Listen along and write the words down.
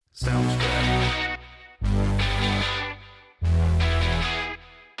Sounds good.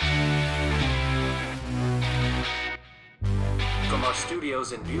 From our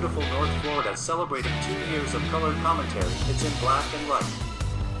studios in beautiful North Florida celebrating 2 years of colored commentary, it's in black and white.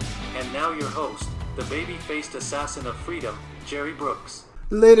 And now your host, the baby-faced assassin of freedom, Jerry Brooks.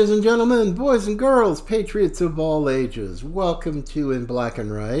 Ladies and gentlemen, boys and girls, patriots of all ages, welcome to In Black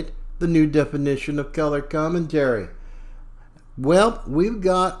and White, the new definition of color commentary. Well, we've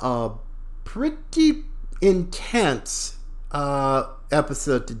got a pretty intense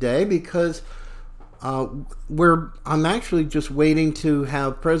episode today because I'm actually just waiting to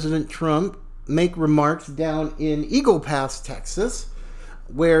have President Trump make remarks down in Eagle Pass, Texas,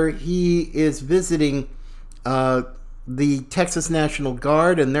 where he is visiting the Texas National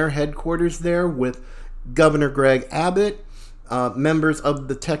Guard and their headquarters there with Governor Greg Abbott, members of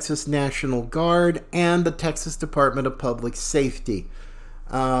the Texas National Guard, and the Texas Department of Public Safety.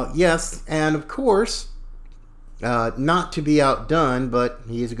 Yes, and of course, not to be outdone, but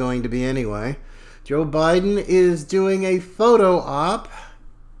he's going to be anyway, Joe Biden is doing a photo op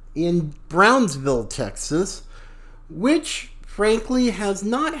in Brownsville, Texas, which frankly has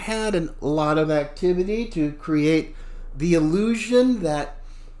not had a lot of activity to create the illusion that,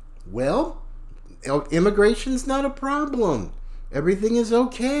 well, immigration's not a problem. Everything is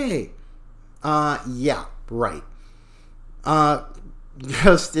okay. Yeah, right.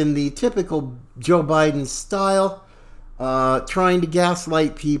 Just in the typical Joe Biden style, trying to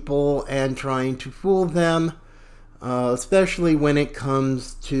gaslight people and trying to fool them, especially when it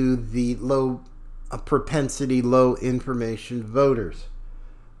comes to the low propensity, low information voters.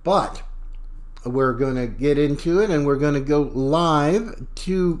 But we're going to get into it, and we're going to go live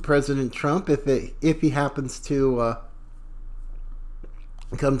to President Trump if he happens to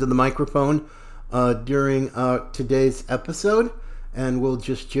come to the microphone during today's episode, and we'll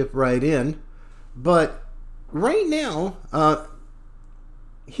just chip right in. But right now,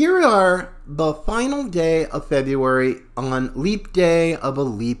 here are the final day of February on leap day of a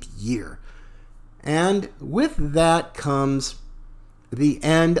leap year. And with that comes the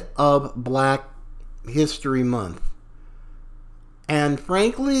end of Black History Month. And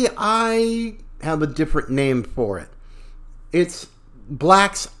frankly, I have a different name for it. It's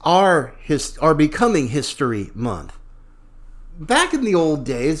Blacks are becoming History Month. Back in the old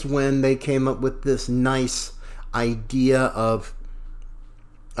days when they came up with this nice idea of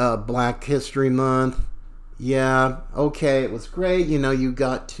Black History Month, yeah, okay, it was great. You know, you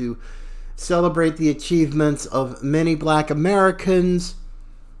got to celebrate the achievements of many Black Americans,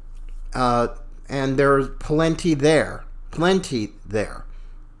 and there's plenty there.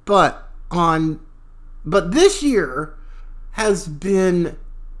 But this year has been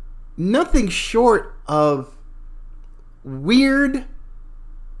nothing short of weird,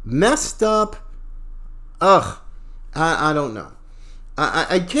 messed up. I don't know.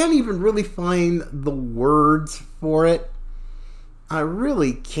 I can't even really find the words for it. I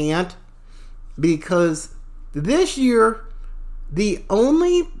really can't, because this year the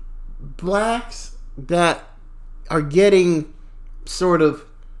only blacks that are getting sort of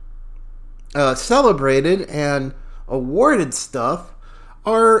celebrated and awarded stuff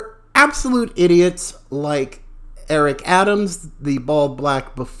are absolute idiots like Eric Adams, the bald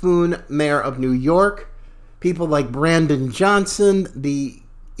black buffoon mayor of New York, people like Brandon Johnson, the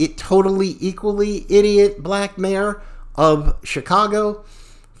totally equally idiot black mayor of Chicago.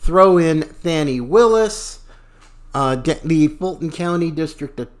 Throw in Fani Willis, the Fulton County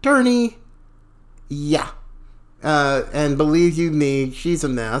District Attorney. Yeah. And believe you me, she's a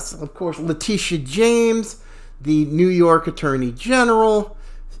mess. Of course, Letitia James, the New York Attorney General,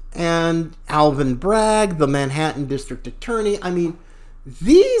 and Alvin Bragg, the Manhattan District Attorney. I mean,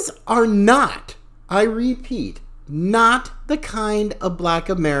 these are not, I repeat, not the kind of Black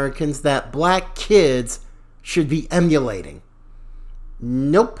Americans that Black kids should be emulating.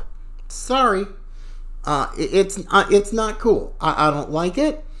 Nope. Sorry. It's not cool. I don't like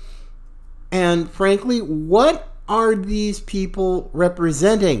it. And frankly, what are these people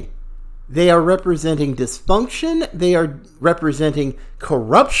representing? They are representing dysfunction. They are representing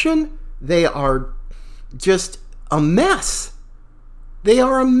corruption. They are just a mess. They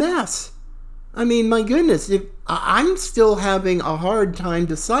are a mess. I mean, my goodness, I'm still having a hard time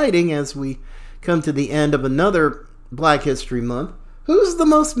deciding as we come to the end of another Black History Month, who's the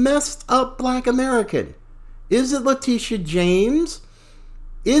most messed up Black American? Is it Letitia James?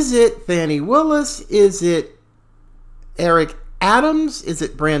 Is it Fani Willis? Is it Eric Adams? Is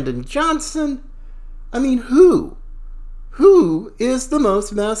it Brandon Johnson? I mean, who? Who is the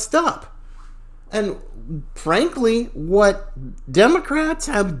most messed up? And frankly, what Democrats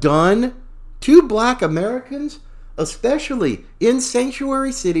have done to black Americans, especially in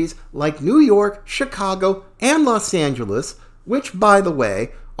sanctuary cities like New York, Chicago, and Los Angeles, which, by the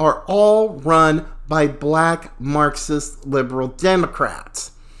way, are all run by black Marxist liberal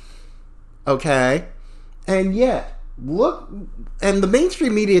Democrats. Okay? And yet, look, and the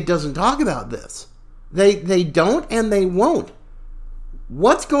mainstream media doesn't talk about this. They don't and they won't.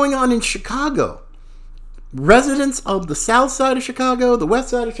 What's going on in Chicago? Residents of the south side of Chicago, the west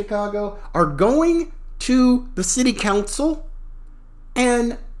side of Chicago, are going to the city council,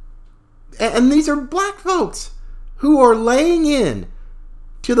 and these are black folks who are laying in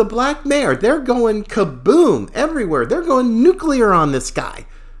to the black mayor. They're going kaboom everywhere. They're going nuclear on this guy.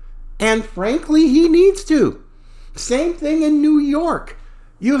 And frankly, he needs to. Same thing in New York.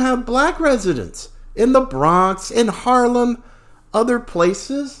 You have black residents in the Bronx, in Harlem, other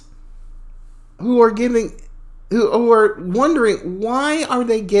places who are wondering, why are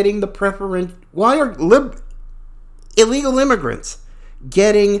they getting the preference? Why are illegal immigrants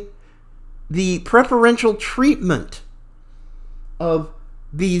getting the preferential treatment of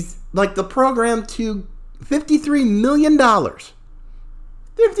these, like the program to $53 million. $53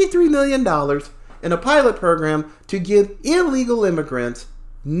 million in a pilot program to give illegal immigrants,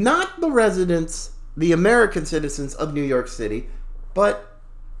 not the residents, the American citizens of New York City, but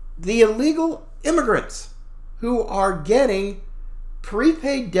the illegal immigrants who are getting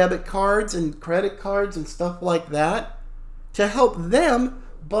prepaid debit cards and credit cards and stuff like that to help them,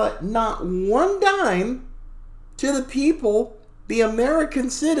 but not one dime to the people, the American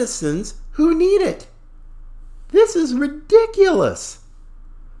citizens who need it. This is ridiculous.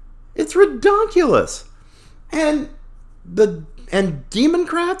 It's ridiculous. And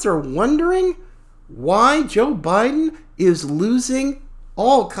Democrats are wondering why Joe Biden is losing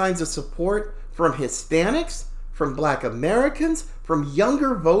all kinds of support from Hispanics, from black Americans, from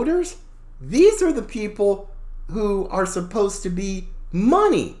younger voters. These are the people who are supposed to be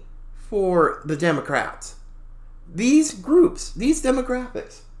money for the Democrats. These groups, these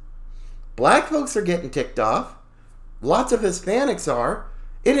demographics. Black folks are getting ticked off. Lots of Hispanics are.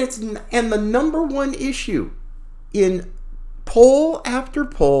 And the number one issue in poll after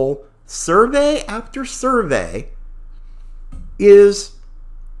poll, survey after survey, is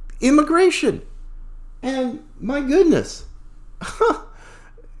immigration. And my goodness.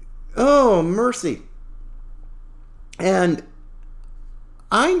 Oh, mercy. And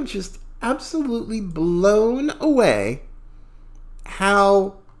I'm just absolutely blown away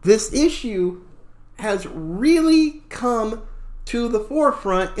how this issue has really come to the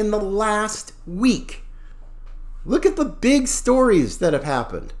forefront in the last week. Look at the big stories that have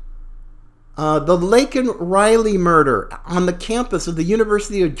happened. The Laken Riley murder on the campus of the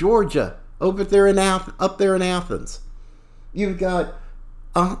University of Georgia up there in Athens. You've got,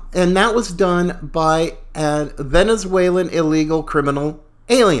 and that was done by a Venezuelan illegal criminal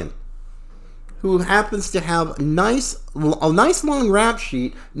alien who happens to have a nice long rap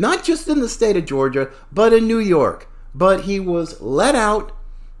sheet, not just in the state of Georgia, but in New York. But he was let out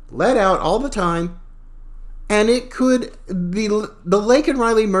all the time, and the Laken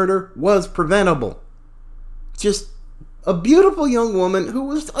Riley murder was preventable. Just a beautiful young woman who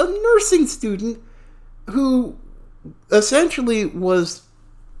was a nursing student who essentially was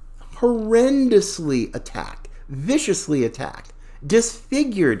horrendously attacked, viciously attacked,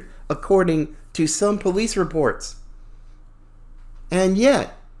 disfigured according to some police reports. And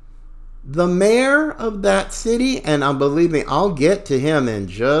yet, the mayor of that city, and believe me, I'll get to him in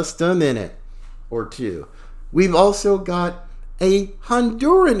just a minute or two. We've also got a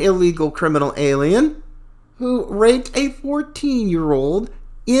Honduran illegal criminal alien who raped a 14-year-old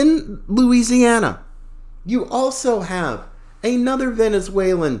in Louisiana. You also have another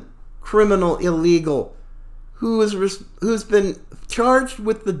Venezuelan criminal illegal who's been charged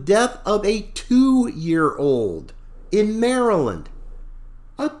with the death of a 2-year-old in Maryland.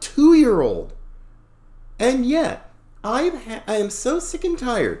 A 2-year-old. And yet, I am so sick and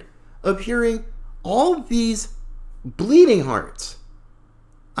tired of hearing all these bleeding hearts.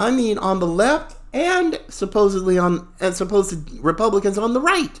 I mean, on the left and supposed Republicans on the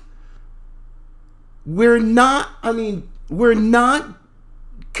right. We're not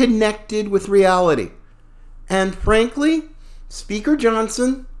connected with reality. And frankly, Speaker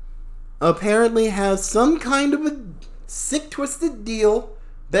Johnson apparently has some kind of a sick, twisted deal,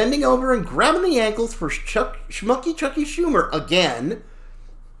 bending over and grabbing the ankles for Schmucky Chucky Schumer again,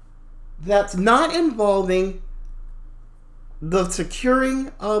 that's not involving the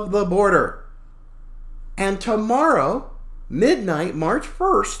securing of the border. And tomorrow, midnight, March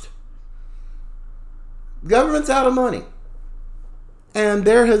 1st, The government's out of money. And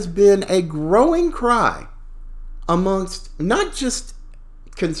there has been a growing cry amongst not just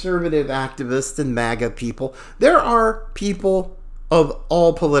conservative activists and MAGA people. There are people of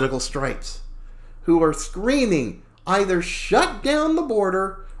all political stripes who are screaming either shut down the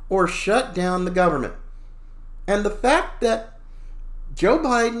border or shut down the government. And the fact that Joe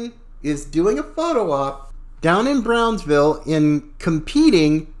Biden is doing a photo op down in Brownsville in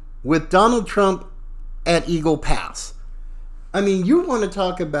competing with Donald Trump at Eagle Pass. I mean, you want to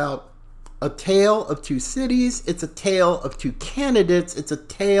talk about a tale of two cities. It's a tale of two candidates. It's a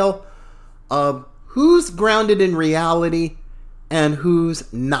tale of who's grounded in reality and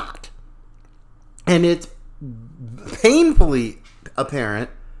who's not. And it's painfully apparent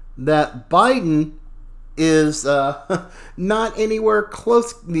that Biden is not anywhere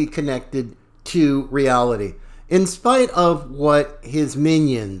closely connected to reality, in spite of what his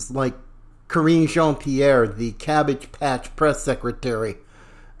minions, like Karine Jean-Pierre, the Cabbage Patch press secretary,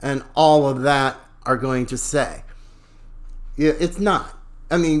 and all of that are going to say. It's not.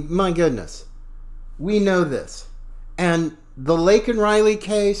 I mean, my goodness. We know this. And the Lake and Riley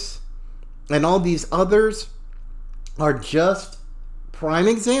case and all these others are just prime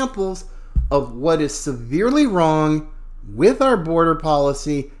examples of what is severely wrong with our border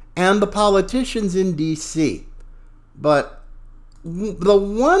policy and the politicians in D.C. But the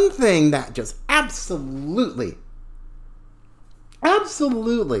one thing that just absolutely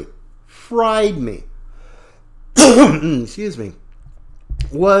fried me, excuse me,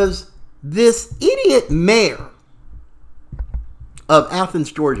 was this idiot mayor of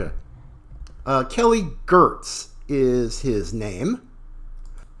Athens, Georgia. Kelly Gertz is his name.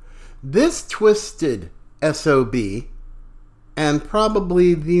 This twisted SOB, and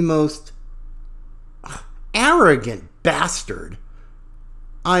probably the most arrogant bastard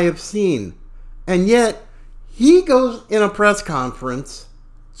I have seen. And yet, he goes in a press conference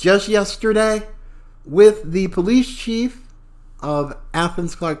just yesterday with the police chief of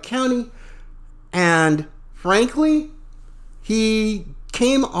Athens, Clarke County, and frankly, he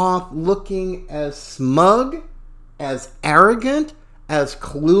came off looking as smug, as arrogant, as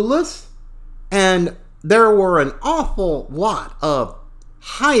clueless, and there were an awful lot of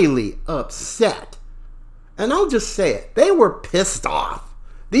highly upset, and I'll just say it, they were pissed off.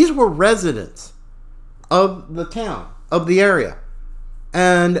 These were residents of the town, of the area,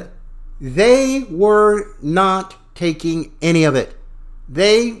 and they were not taking any of it.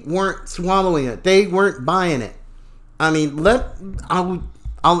 They weren't swallowing it. They weren't buying it. I mean,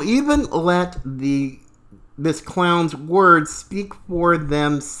 I'll even let this clown's words speak for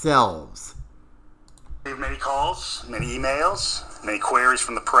themselves. We've many calls, many emails, many queries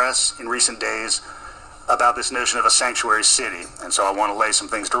from the press in recent days about this notion of a sanctuary city, and so I want to lay some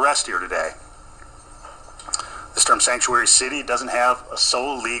things to rest here today. This term sanctuary city doesn't have a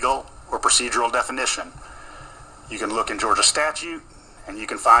sole legal or procedural definition. You can look in Georgia statute, and you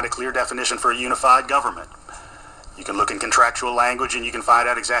can find a clear definition for a unified government. You can look in contractual language, and you can find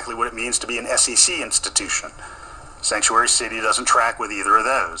out exactly what it means to be an SEC institution. Sanctuary city doesn't track with either of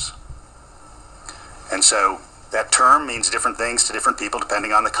those. And so that term means different things to different people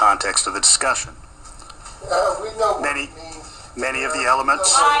depending on the context of the discussion. We know what it means. Many of the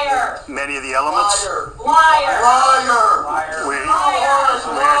elements. Liar. Many of the elements. Liar. Liar. Liar. We're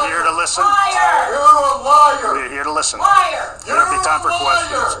here to listen. Liar. You're a liar. We're here to listen. Liar. There'll be time for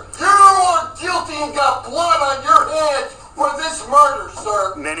questions. You are guilty and got blood on your hands for this murder,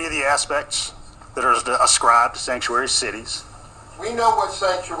 sir. Many of the aspects that are ascribed to sanctuary cities We know what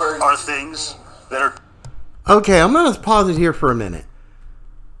sanctuary are things that are... Okay, I'm going to pause it here for a minute.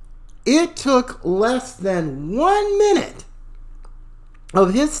 It took less than 1 minute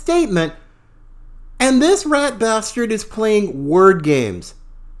of his statement, and this rat bastard is playing word games.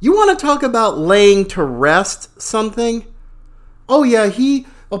 You want to talk about laying to rest something? Oh yeah, he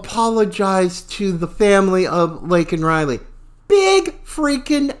apologized to the family of Lake and Riley. Big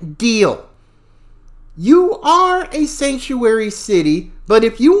freaking deal. You are a sanctuary city, but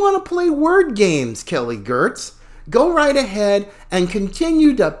if you want to play word games, Kelly Gertz, go right ahead and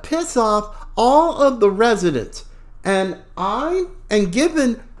continue to piss off all of the residents. And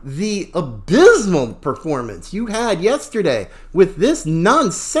given the abysmal performance you had yesterday with this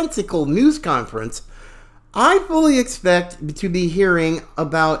nonsensical news conference, I fully expect to be hearing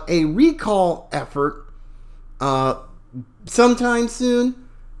about a recall effort sometime soon,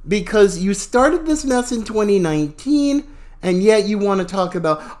 because you started this mess in 2019, and yet you want to talk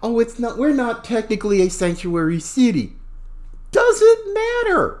about, we're not technically a sanctuary city. Doesn't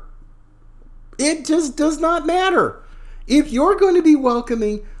matter. It just does not matter. If you're going to be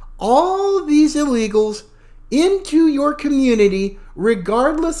welcoming all these illegals into your community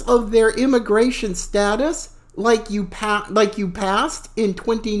regardless of their immigration status, like you passed in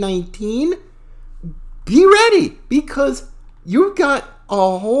 2019, be ready, because you've got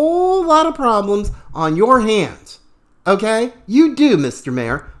a whole lot of problems on your hands. Okay? You do, Mr.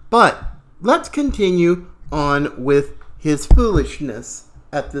 Mayor. But let's continue on with his foolishness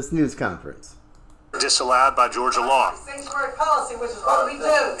at this news conference. Disallowed by Georgia law. Sanctuary policy, which is what we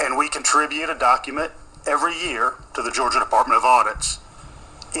do. And we contribute a document every year to the Georgia Department of Audits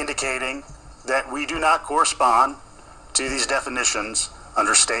indicating that we do not correspond to these definitions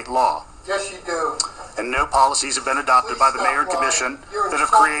under state law. Yes, you do. And no policies have been adopted by the Mayor and Commission that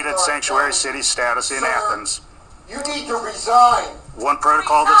have created sanctuary city status in Athens. You need to resign. One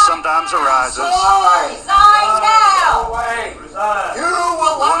protocol that sometimes arises. Resign now. Resign. You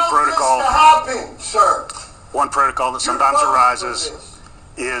allow this to happen, sir. One protocol that sometimes arises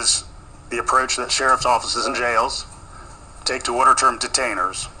is the approach that sheriff's offices and jails take to what are termed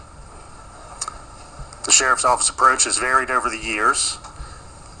detainers. The sheriff's office approach has varied over the years,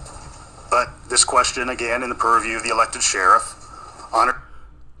 but this question, again, in the purview of the elected sheriff.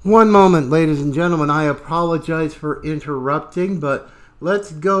 One moment, ladies and gentlemen. I apologize for interrupting, but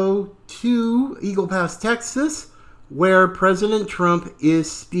let's go to Eagle Pass, Texas, where President Trump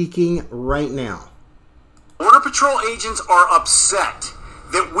is speaking right now. Border Patrol agents are upset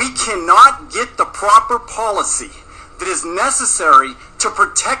that we cannot get the proper policy that is necessary to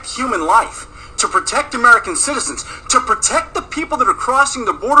protect human life, to protect American citizens, to protect the people that are crossing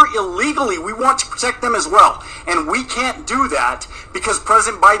the border illegally. We want to protect them as well. And we can't do that because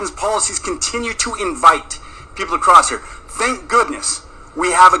President Biden's policies continue to invite people to cross here. Thank goodness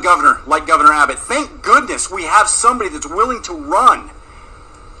we have a governor like Governor Abbott. Thank goodness we have somebody that's willing to run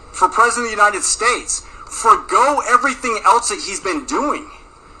for President of the United States, forgo everything else that he's been doing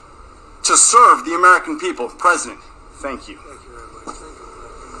to serve the American people. President, thank you.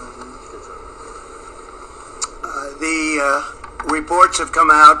 The reports have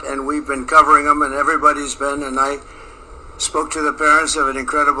come out, and we've been covering them, and everybody's been, and I spoke to the parents of an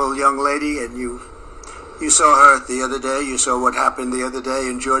incredible young lady, and you saw her the other day. You saw what happened the other day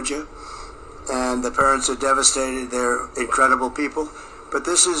in Georgia, and the parents are devastated. They're incredible people. But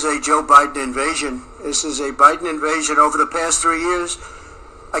this is a Joe Biden invasion. This is a Biden invasion over the past 3 years.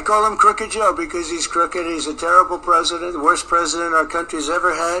 I call him Crooked Joe because he's crooked. He's a terrible president, the worst president our country's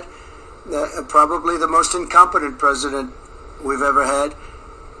ever had. Probably the most incompetent president we've ever had.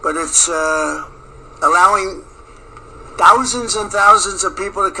 But it's allowing thousands and thousands of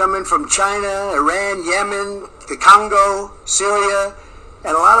people to come in from China, Iran, Yemen, the Congo, Syria,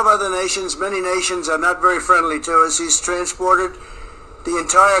 and a lot of other nations. Many nations are not very friendly to us. He's transported the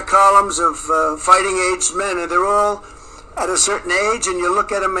entire columns of fighting-aged men, and they're all at a certain age, and you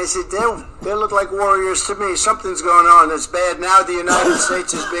look at them and say, they look like warriors to me. Something's going on that's bad. Now the United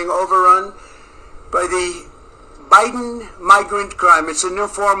States is being overrun by the Biden migrant crime. It's a new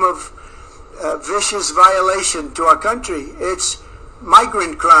form of vicious violation to our country. It's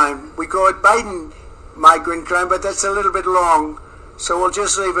migrant crime. We call it Biden migrant crime, but that's a little bit long, so we'll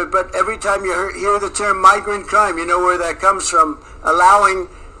just leave it. But every time you hear the term migrant crime, you know where that comes from. Allowing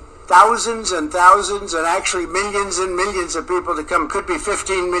thousands and thousands and actually millions and millions of people to come. Could be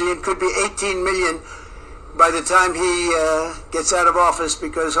 15 million, could be 18 million by the time he gets out of office,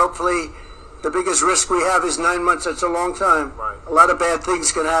 because hopefully the biggest risk we have is 9 months. That's a long time. Right. A lot of bad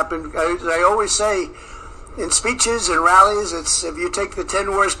things can happen. I always say in speeches and rallies, it's if you take the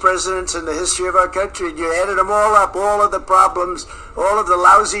 10 worst presidents in the history of our country and you added them all up, all of the problems, all of the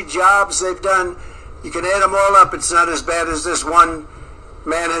lousy jobs they've done, you can add them all up. It's not as bad as this one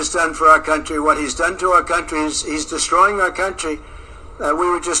man has done for our country. What he's done to our country is he's destroying our country. We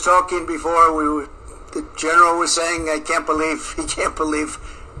were just talking before. The general was saying, he can't believe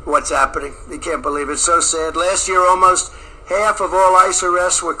what's happening. He can't believe it. It's so sad. Last year, almost half of all ICE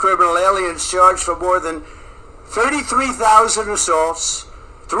arrests were criminal aliens charged for more than 33,000 assaults,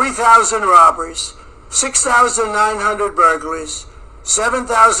 3,000 robberies, 6,900 burglaries,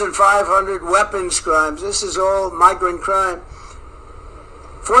 7,500 weapons crimes. This is all migrant crime.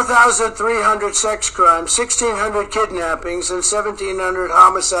 4,300 sex crimes, 1,600 kidnappings, and 1,700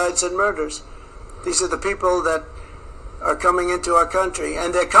 homicides and murders. These are the people that are coming into our country.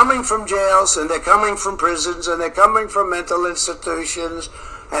 And they're coming from jails, and they're coming from prisons, and they're coming from mental institutions,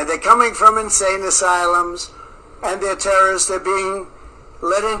 and they're coming from insane asylums, and they're terrorists. They're being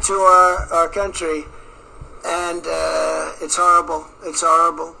let into our country. And it's horrible. It's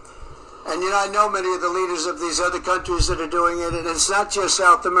horrible. And, I know many of the leaders of these other countries that are doing it, and it's not just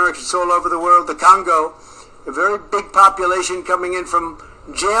South America, it's all over the world. The Congo, a very big population coming in from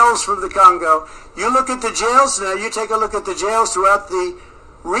jails from the Congo. You look at the jails now, you take a look at the jails throughout the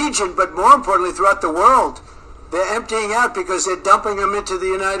region, but more importantly throughout the world. They're emptying out because they're dumping them into the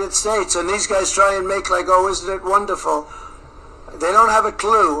United States. And these guys try and make like, oh, isn't it wonderful? They don't have a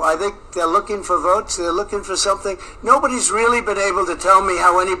clue. I think they're looking for votes. They're looking for something. Nobody's really been able to tell me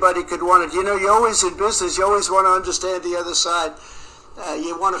how anybody could want it. You know, you're always in business. You always want to understand the other side.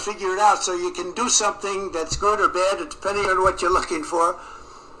 You want to figure it out so you can do something that's good or bad, depending on what you're looking for.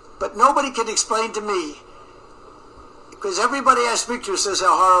 But nobody can explain to me, because everybody I speak to says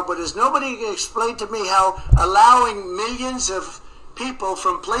how horrible it is. Nobody can explain to me how allowing millions of people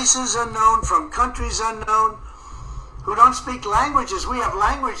from places unknown, from countries unknown, who don't speak languages. We have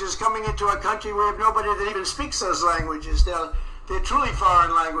languages coming into our country. We have nobody that even speaks those languages. They're truly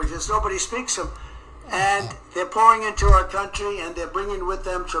foreign languages. Nobody speaks them. And they're pouring into our country, and they're bringing with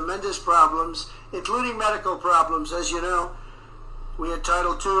them tremendous problems, including medical problems. As you know, we had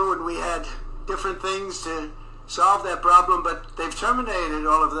Title II, and we had different things to solve that problem, but they've terminated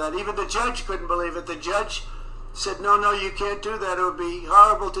all of that. Even the judge couldn't believe it. The judge said, no, you can't do that. It would be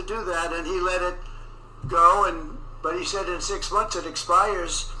horrible to do that. And he let it go, but he said in 6 months it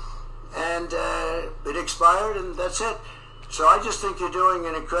expires. And it expired, and that's it. So I just think you're doing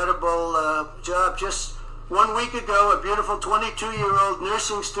an incredible job. Just 1 week ago, a beautiful 22-year-old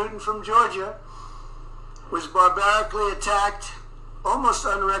nursing student from Georgia was barbarically attacked, almost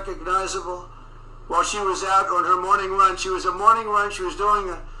unrecognizable, while she was out on her morning run. She was a morning run. She was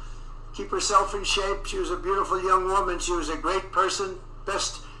doing keep herself in shape. She was a beautiful young woman. She was a great person,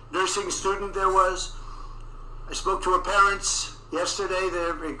 best nursing student there was. I spoke to her parents yesterday.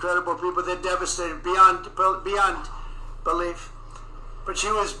 They're incredible people. They're devastated beyond belief. But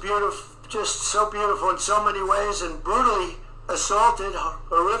she was beautiful, just so beautiful in so many ways, and brutally assaulted,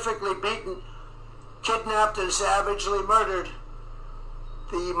 horrifically beaten, kidnapped, and savagely murdered.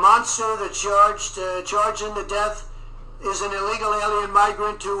 The monster that charged in the death is an illegal alien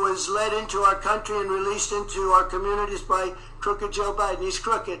migrant who was led into our country and released into our communities by crooked Joe Biden. He's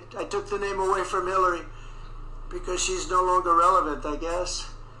crooked. I took the name away from Hillary because she's no longer relevant, I guess.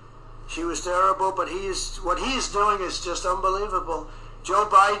 She was terrible, but what he is doing is just unbelievable. Joe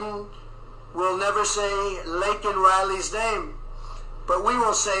Biden will never say Laken Riley's name, but we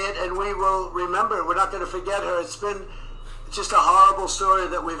will say it, and we will remember it. We're not going to forget her. It's been just a horrible story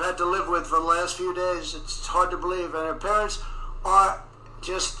that we've had to live with for the last few days. It's hard to believe. And her parents are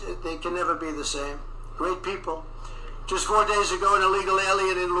just, they can never be the same. Great people. Just 4 days ago, an illegal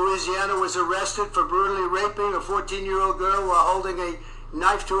alien in Louisiana was arrested for brutally raping a 14-year-old girl while holding a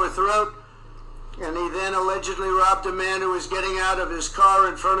knife to her throat. And he then allegedly robbed a man who was getting out of his car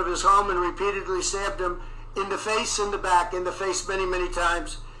in front of his home and repeatedly stabbed him in the face, in the back, in the face many, many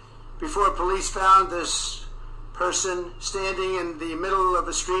times before police found this person standing in the middle of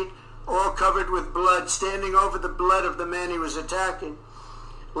a street, all covered with blood, standing over the blood of the man he was attacking.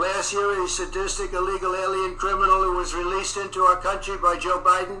 Last year, a sadistic illegal alien criminal who was released into our country by Joe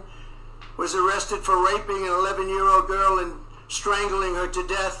Biden was arrested for raping an 11-year-old girl and strangling her to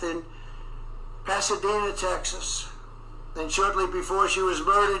death in Pasadena, Texas. And shortly before she was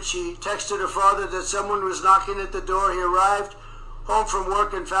murdered, she texted her father that someone was knocking at the door. He arrived home from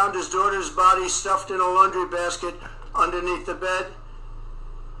work and found his daughter's body stuffed in a laundry basket underneath the bed.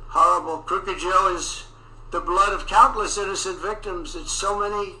 Horrible. Crooked Joe is the blood of countless innocent victims. It's so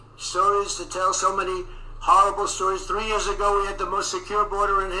many stories to tell, so many horrible stories. 3 years ago, we had the most secure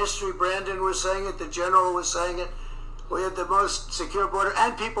border in history. Brandon was saying it. The general was saying it. We had the most secure border,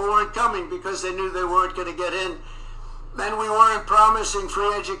 and people weren't coming because they knew they weren't going to get in. And we weren't promising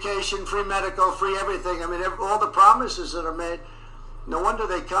free education, free medical, free everything. I mean, all the promises that are made. No wonder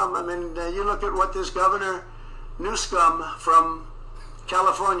they come. I mean, you look at what this Governor Newsom from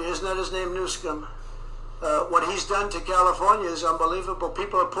California, isn't that his name, Newsom? What he's done to California is unbelievable.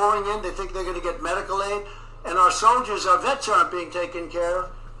 People are pouring in. They think they're going to get medical aid. And our soldiers, our vets aren't being taken care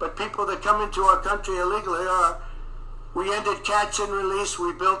of. But people that come into our country illegally are. We ended catch and release.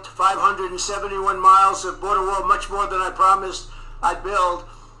 We built 571 miles of border wall, much more than I promised I'd build.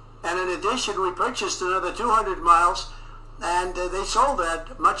 And in addition, we purchased another 200 miles. And they sold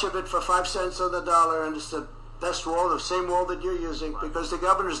that, much of it for 5 cents on the dollar, and it's the best wall, the same wall that you're using, because the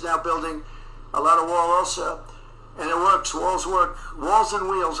governor's now building a lot of wall also. And it works, walls work. Walls and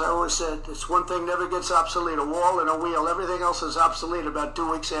wheels, I always said. It's one thing never gets obsolete, a wall and a wheel. Everything else is obsolete about 2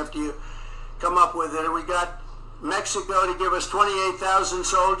 weeks after you come up with it. And we got Mexico to give us 28,000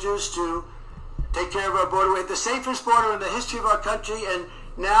 soldiers to take care of our border. We had the safest border in the history of our country, and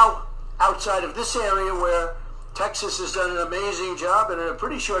now outside of this area where Texas has done an amazing job, and in a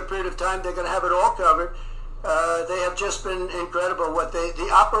pretty short period of time, they're going to have it all covered. They have just been incredible. The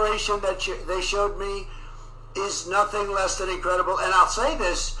operation that they showed me is nothing less than incredible. And I'll say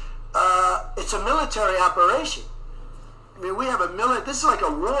this, it's a military operation. I mean, we have this is like a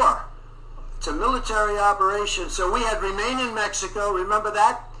war. It's a military operation. So we had remain in Mexico. Remember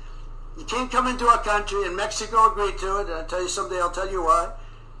that? You can't come into our country, and Mexico agreed to it. And I'll tell you someday, I'll tell you why.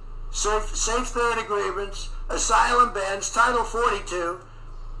 Safe third agreements, asylum bans, Title 42,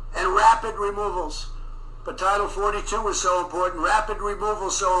 and rapid removals. But Title 42 was so important, rapid removal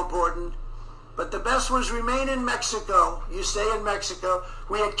so important. But the best was remain in Mexico. You stay in Mexico.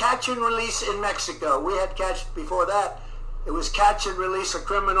 We had catch and release in Mexico. We had before that. It was catch and release a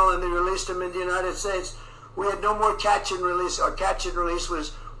criminal, and they released him in the United States. We had no more catch and release. Our catch and release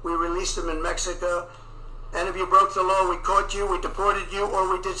was we released him in Mexico. And if you broke the law, we caught you, we deported you,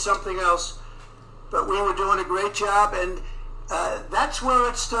 or we did something else. But we were doing a great job, and that's where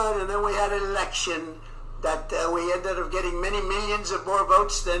it stood. And then we had an election that we ended up getting many millions of more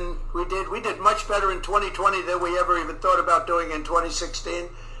votes than we did. We did much better in 2020 than we ever even thought about doing in 2016.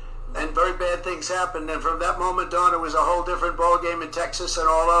 And very bad things happened. And from that moment on, it was a whole different ballgame in Texas and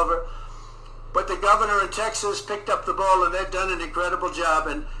all over. But the governor in Texas picked up the ball, and they've done an incredible job.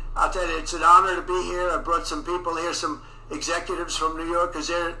 And I'll tell you, it's an honor to be here. I brought some people here, some executives from New York, because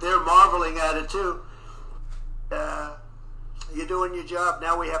they're marveling at it too. You're doing your job.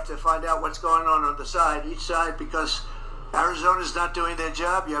 Now we have to find out what's going on the side, each side, because Arizona's not doing their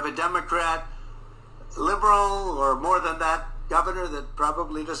job. You have a Democrat, liberal, or more than that, governor that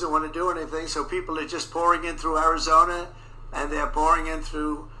probably doesn't want to do anything. So people are just pouring in through Arizona, and they're pouring in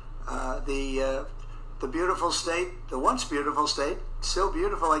through the beautiful state, the once beautiful state, still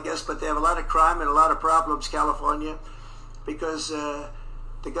beautiful, I guess, but they have a lot of crime and a lot of problems, California, because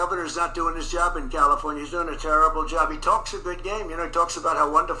the governor's not doing his job in California. He's doing a terrible job. He talks a good game. He talks about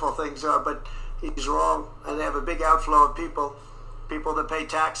how wonderful things are, but he's wrong. And they have a big outflow of people that pay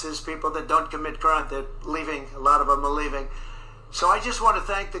taxes, people that don't commit crime. They're leaving. A lot of them are leaving. So I just want to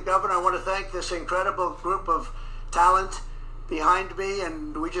thank the governor. I want to thank this incredible group of talent behind me,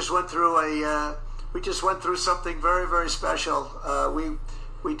 and we just went through something very, very special.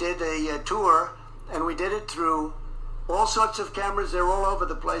 We did a tour, and we did it through all sorts of cameras. They're all over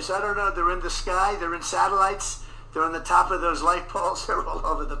the place. I don't know. They're in the sky. They're in satellites. They're on the top of those light poles. They're all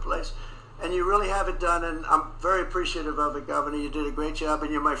over the place. And you really have it done, and I'm very appreciative of it, Governor. You did a great job,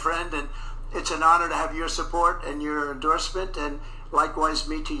 and you're my friend, and it's an honor to have your support and your endorsement, and likewise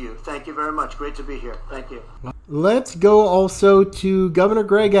me to you. Thank you very much. Great to be here. Thank you. Let's go also to Governor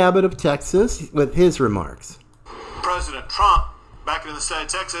Greg Abbott of Texas with his remarks. President Trump, back in the state of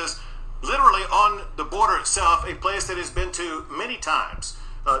Texas, literally on the border itself, a place that he's been to many times,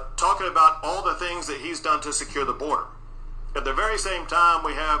 talking about all the things that he's done to secure the border. At the very same time,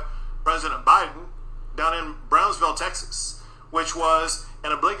 we have President Biden down in Brownsville, Texas, which was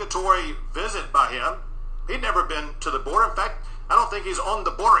an obligatory visit by him. He'd never been to the border. In fact, I don't think he's on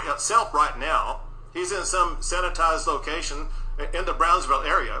the border itself right now. He's in some sanitized location in the Brownsville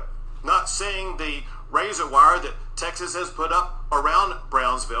area, not seeing the razor wire that Texas has put up around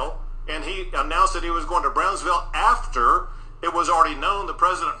Brownsville. And he announced that he was going to Brownsville after it was already known that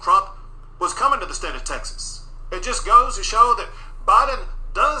President Trump was coming to the state of Texas. It just goes to show that Biden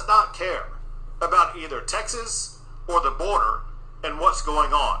does not care about either Texas or the border and what's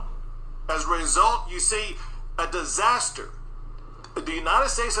going on. As a result, you see a disaster. The United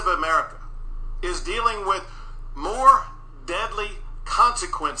States of America is dealing with more deadly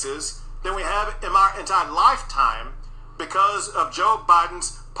consequences than we have in our entire lifetime because of Joe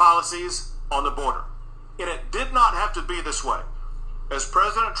Biden's policies on the border. And it did not have to be this way. As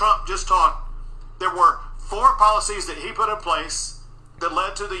President Trump just talked, there were 4 policies that he put in place that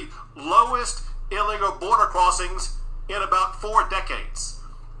led to the lowest illegal border crossings in about 4 decades.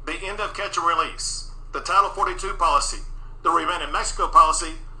 The end of catch and release, the Title 42 policy, the Remain in Mexico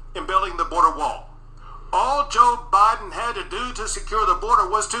policy, and building the border wall. All Joe Biden had to do to secure the border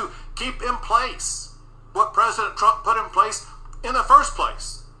was to keep in place what President Trump put in place in the first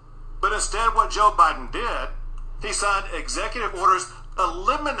place. But instead, what Joe Biden did, he signed executive orders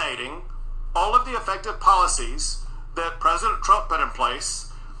eliminating all of the effective policies that President Trump put in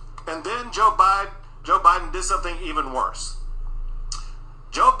place. And then Joe Biden did something even worse.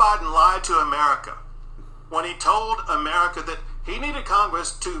 Joe Biden lied to America when he told America that he needed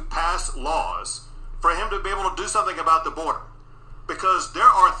Congress to pass laws for him to be able to do something about the border. Because there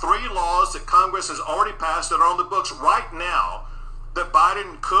are 3 laws that Congress has already passed that are on the books right now that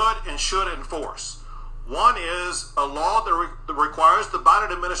Biden could and should enforce. One is a law that requires the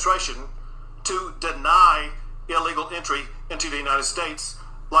Biden administration to deny illegal entry into the United States,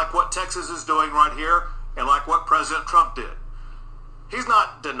 like what Texas is doing right here and like what President Trump did. He's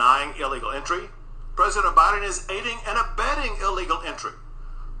not denying illegal entry. President Biden is aiding and abetting illegal entry.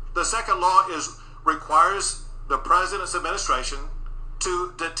 The second law requires the president's administration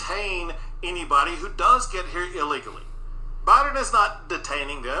to detain anybody who does get here illegally. Biden is not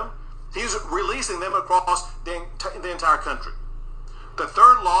detaining them. He's releasing them across the entire country. The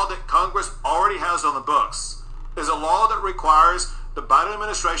third law that Congress already has on the books is a law that requires the Biden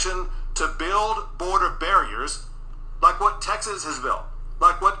administration to build border barriers like what Texas has built,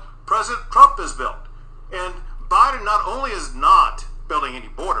 like what President Trump has built. And Biden not only is not building any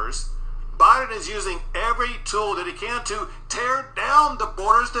borders, Biden is using every tool that he can to tear down the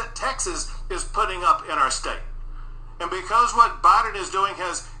borders that Texas is putting up in our state. And because what Biden is doing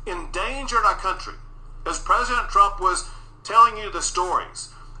has endangered our country, as President Trump was telling you the stories,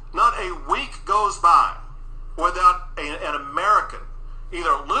 not a week goes by without an American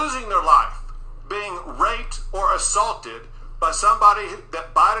either losing their life, being raped, or assaulted by somebody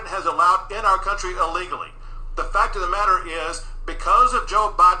that Biden has allowed in our country illegally. The fact of the matter is, because of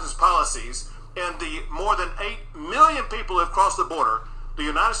Joe Biden's policies and the more than 8 million people who have crossed the border, the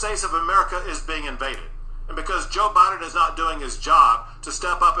United States of America is being invaded. And because Joe Biden is not doing his job to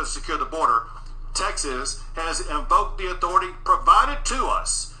step up and secure the border, Texas has invoked the authority provided to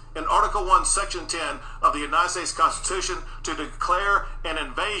us in Article 1, Section 10 of the United States Constitution to declare an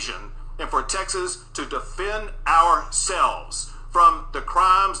invasion and for Texas to defend ourselves from the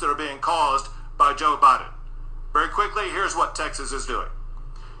crimes that are being caused by Joe Biden. Very quickly, here's what Texas is doing.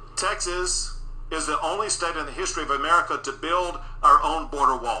 Texas is the only state in the history of America to build our own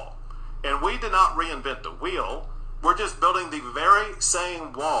border wall. And we did not reinvent the wheel. We're just building the very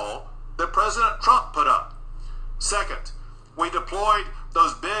same wall that President Trump put up. Second, we deployed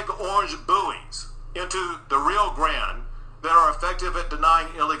those big orange buoys into the Rio Grande that are effective at denying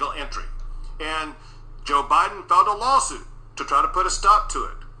illegal entry. And Joe Biden filed a lawsuit to try to put a stop to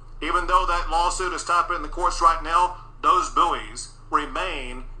it. Even though that lawsuit is tied up in the courts right now, those buoys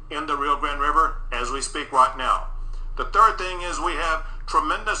remain in the Rio Grande River as we speak right now. The third thing is we have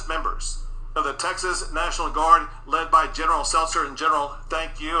tremendous members of the Texas National Guard led by General Seltzer. And General,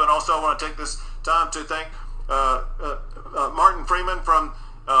 thank you. And also I want to take this time to thank Martin Freeman from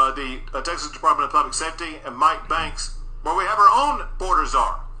the Texas Department of Public Safety and Mike Banks, where we have our own border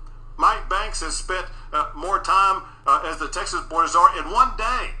czar. Mike Banks has spent more time as the Texas border czar in one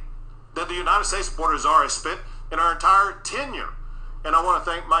day than the United States border czar has spent in our entire tenure. And I want to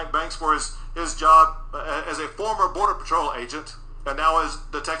thank Mike Banks for his job as a former Border Patrol agent and now as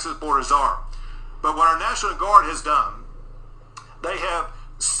the Texas border czar. But what our National Guard has done, they have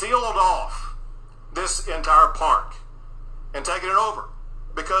sealed off this entire park and taken it over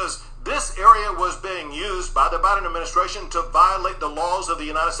because this area was being used by the Biden administration to violate the laws of the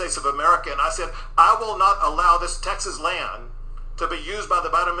United States of America. And I said, I will not allow this Texas land to be used by the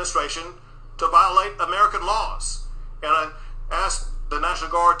Biden administration to violate American laws. And I asked the National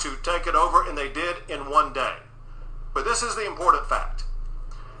Guard to take it over, and they did in one day. But this is the important fact.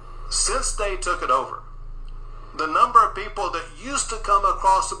 Since they took it over, the number of people that used to come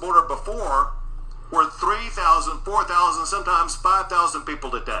across the border before were 3,000, 4,000, sometimes 5,000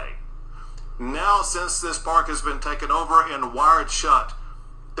 people a day. Now, since this park has been taken over and wired shut,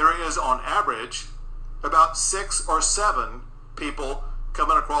 there is on average about 6 or 7 people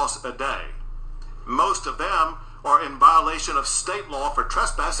coming across a day. Most of them are in violation of state law for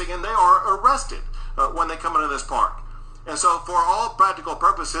trespassing, and they are arrested when they come into this park. And so for all practical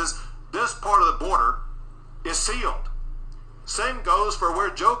purposes, this part of the border is sealed. Same goes for where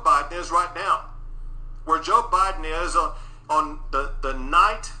Joe Biden is right now. Where Joe Biden is on the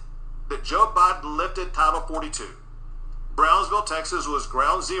night that Joe Biden lifted Title 42. Brownsville, Texas was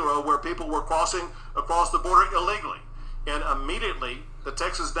ground zero where people were crossing across the border illegally. And immediately, the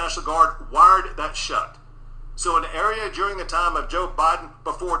Texas National Guard wired that shut. So an area during the time of Joe Biden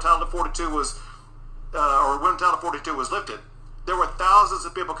before Title 42 was, or when Title 42 was lifted, there were thousands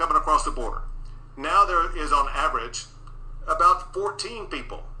of people coming across the border. Now there is on average about 14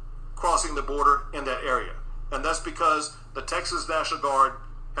 people crossing the border in that area. And that's because the Texas National Guard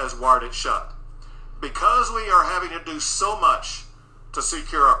has wired it shut. Because we are having to do so much to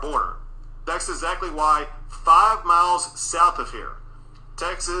secure our border, that's exactly why 5 miles south of here,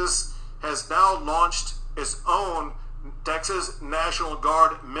 Texas has now launched its own Texas National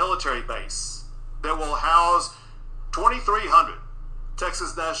Guard military base that will house 2,300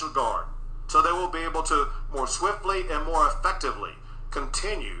 Texas National Guard. So they will be able to more swiftly and more effectively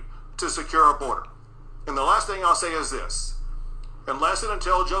continue to secure our border. And the last thing I'll say is this. Unless and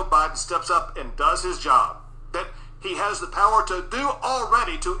until Joe Biden steps up and does his job, that he has the power to do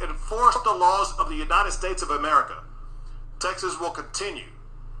already to enforce the laws of the United States of America. Texas will continue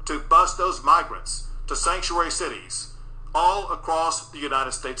to bus those migrants to sanctuary cities all across the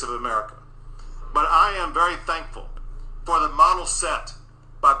United States of America. But I am very thankful for the model set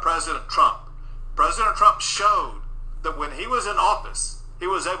by President Trump. President Trump showed that when he was in office, he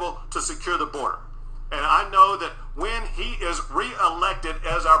was able to secure the border. And I know that when he is re-elected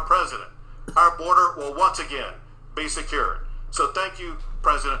as our president, our border will once again be secured. So thank you,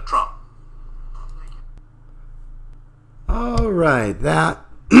 President Trump. All right, that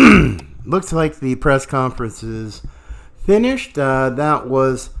looks like the press conference is finished. That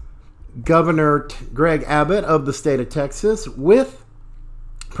was Governor Greg Abbott of the state of Texas with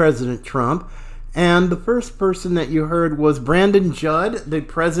President Trump. And the first person that you heard was Brandon Judd, the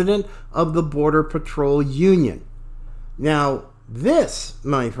president of the Border Patrol Union. Now, this,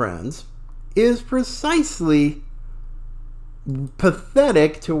 my friends, is precisely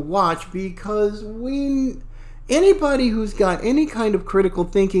pathetic to watch because anybody who's got any kind of critical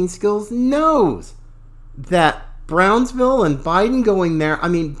thinking skills knows that Brownsville and Biden going there,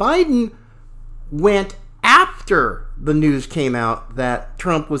 Biden went after the news came out that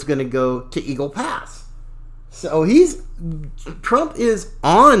Trump was going to go to Eagle Pass. So Trump is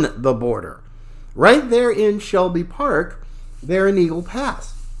on the border. Right there in Shelby Park, they're in Eagle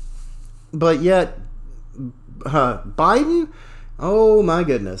Pass. But yet, Biden, oh my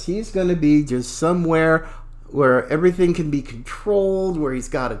goodness, he's going to be just somewhere where everything can be controlled, where he's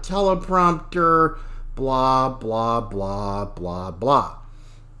got a teleprompter, blah, blah, blah, blah, blah.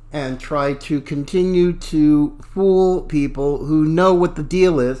 And try to continue to fool people who know what the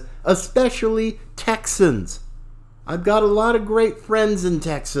deal is, especially Texans. I've got a lot of great friends in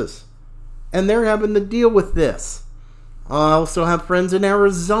Texas, and they're having to deal with this. I also have friends in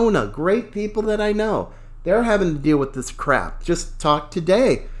Arizona, great people that I know. They're having to deal with this crap. Just talked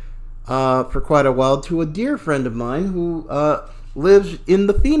today for quite a while to a dear friend of mine who lives in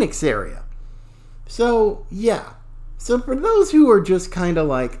the Phoenix area. So, yeah. So for those who are just kind of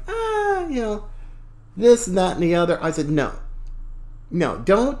like, this and that and the other, I said, no,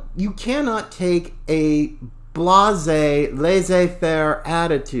 you cannot take a blasé, laissez-faire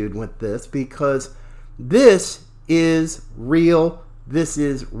attitude with this because this is real, this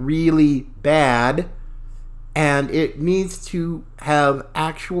is really bad, and it needs to have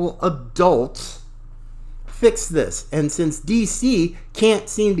actual adults fix this. And since DC can't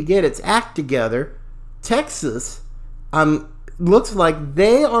seem to get its act together, Texas looks like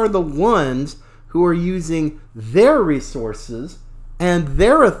they are the ones who are using their resources and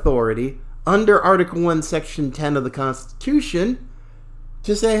their authority under Article 1, Section 10 of the Constitution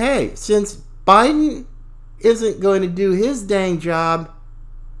to say, hey, since Biden isn't going to do his dang job,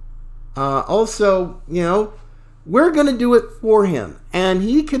 we're going to do it for him. And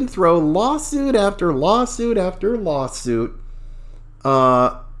he can throw lawsuit after lawsuit after lawsuit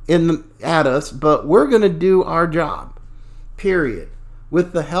at us, but we're going to do our job. Period.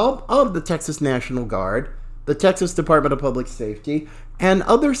 With the help of the Texas National Guard, the Texas Department of Public Safety, and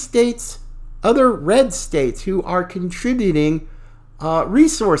other states, other red states who are contributing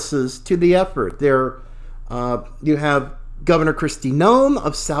resources to the effort. You have Governor Kristi Noem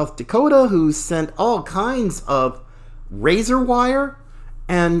of South Dakota, who sent all kinds of razor wire,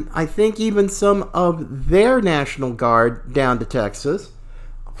 and I think even some of their National Guard down to Texas.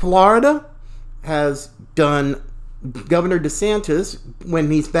 Florida has done, Governor DeSantis,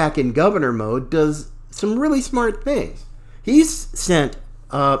 when he's back in governor mode, does some really smart things. He's sent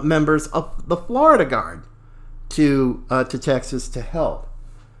members of the Florida Guard to Texas to help.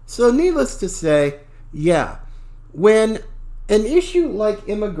 So needless to say, yeah, when an issue like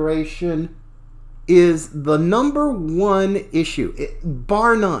immigration is the number one issue,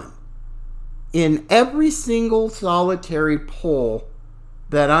 bar none, in every single solitary poll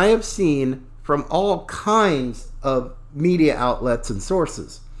that I have seen from all kinds of media outlets and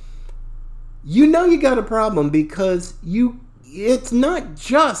sources, you know you got a problem because it's not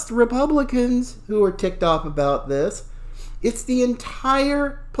just Republicans who are ticked off about this. It's the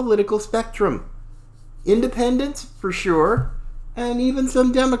entire political spectrum. Independents, for sure, and even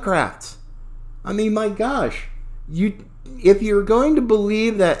some Democrats. I mean, my gosh, if you're going to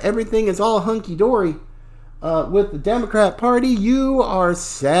believe that everything is all hunky-dory with the Democrat Party, you are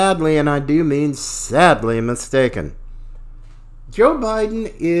sadly, and I do mean sadly, mistaken. Joe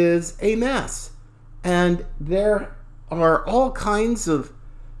Biden is a mess, and there are all kinds of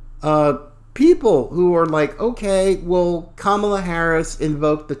people who are like, okay, will Kamala Harris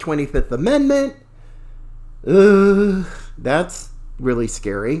invoke the 25th Amendment? That's really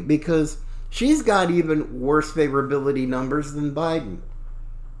scary because She's got even worse favorability numbers than Biden.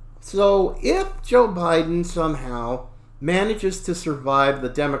 So if Joe Biden somehow manages to survive the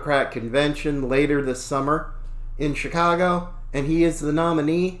Democrat convention later this summer in Chicago, and he is the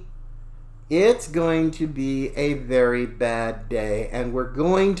nominee, it's going to be a very bad day. And we're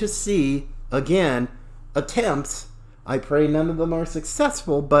going to see, again, attempts. I pray none of them are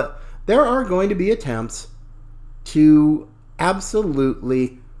successful, but there are going to be attempts to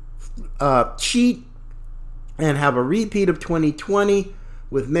absolutely cheat and have a repeat of 2020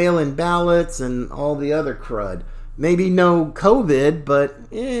 with mail-in ballots and all the other crud. Maybe no COVID, but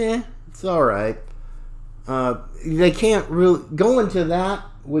it's all right. They can't really go into that.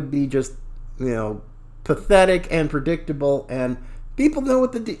 Would be just, pathetic and predictable. And people know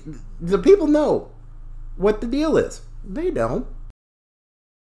what the people know what the deal is. They don't.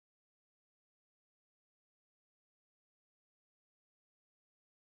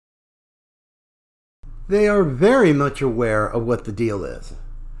 They are very much aware of what the deal is.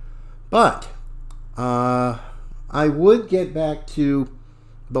 But I would get back to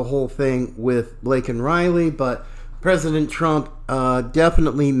the whole thing with Blake and Riley, but President Trump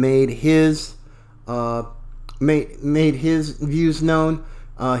definitely made his views known.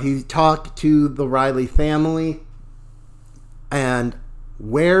 He talked to the Riley family. And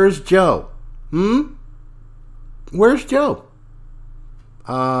where's Joe? Where's Joe?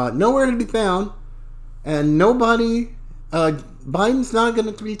 Nowhere to be found. And nobody, Biden's not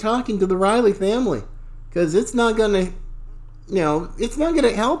going to be talking to the Riley family because it's not going to, it's not going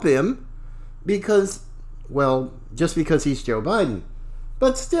to help him because, just because he's Joe Biden.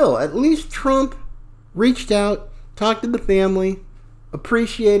 But still, at least Trump reached out, talked to the family,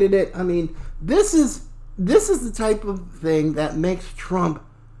 appreciated it. I mean, this is the type of thing that makes Trump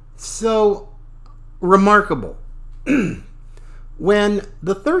so remarkable. When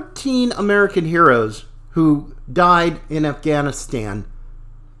the 13 American heroes who died in Afghanistan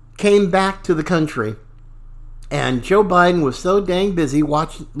came back to the country, and Joe Biden was so dang busy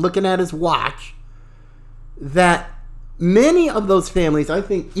looking at his watch that many of those families, I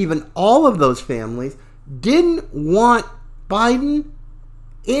think even all of those families, didn't want Biden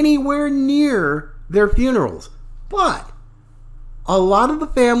anywhere near their funerals. But a lot of the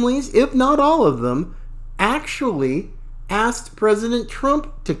families, if not all of them, actually asked President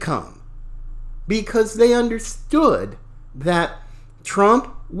Trump to come because they understood that Trump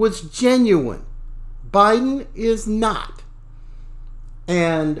was genuine. Biden is not.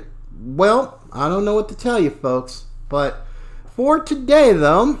 And, I don't know what to tell you, folks. But for today,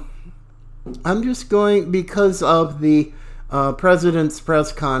 though, I'm just going, because of the president's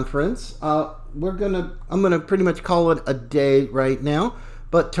press conference, I'm gonna pretty much call it a day right now.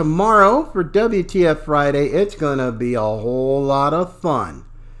 But tomorrow for WTF Friday, it's gonna be a whole lot of fun.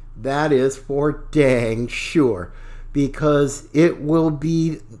 That is for dang sure, because it will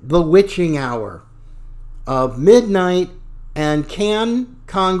be the witching hour of midnight. And can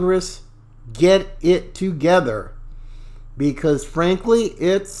Congress get it together? Because frankly,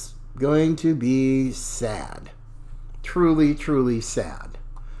 it's going to be sad. Truly, truly sad.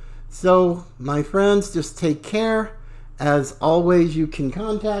 So, my friends, just take care. As always, you can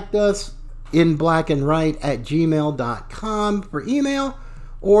contact us in blackandwhite@gmail.com for email,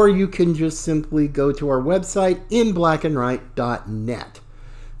 or you can just simply go to our website inblackandwhite.net.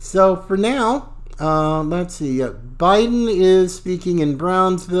 So for now, let's see. Biden is speaking in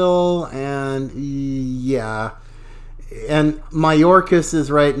Brownsville, and and Mayorkas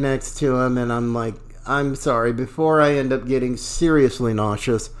is right next to him, and I'm sorry, before I end up getting seriously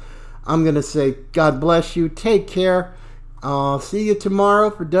nauseous, I'm going to say, God bless you, take care. I'll see you tomorrow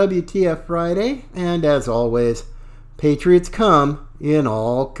for WTF Friday, and as always, Patriots come in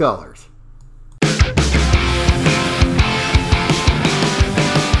all colors.